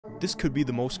this could be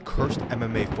the most cursed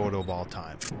MMA photo of all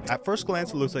time. At first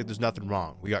glance, it looks like there's nothing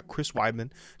wrong. We got Chris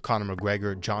Weidman, Conor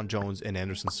McGregor, Jon Jones, and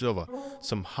Anderson Silva.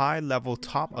 Some high-level,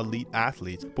 top elite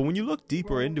athletes. But when you look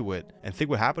deeper into it and think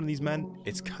what happened to these men,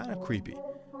 it's kind of creepy.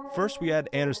 First, we had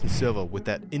Anderson Silva with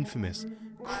that infamous,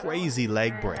 crazy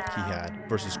leg break he had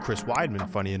versus Chris Weidman,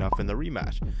 funny enough, in the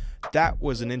rematch. That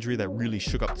was an injury that really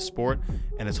shook up the sport,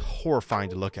 and it's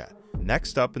horrifying to look at.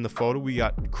 Next up in the photo, we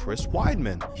got Chris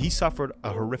Weidman. He suffered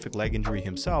a horrific leg injury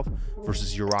himself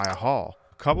versus Uriah Hall.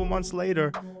 A couple months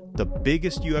later, the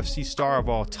biggest UFC star of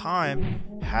all time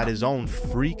had his own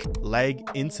freak leg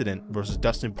incident versus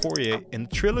Dustin Poirier in the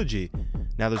trilogy.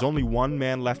 Now, there's only one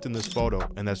man left in this photo,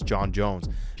 and that's Jon Jones.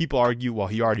 People argue, well,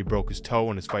 he already broke his toe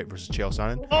in his fight versus Chael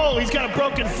Sonnen. Oh, he's got a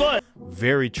broken foot.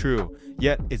 Very true.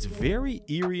 Yet, it's very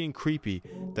eerie and creepy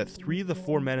that 3 of the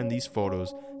 4 men in these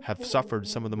photos have suffered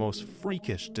some of the most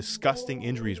freakish, disgusting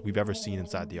injuries we've ever seen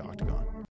inside the octagon.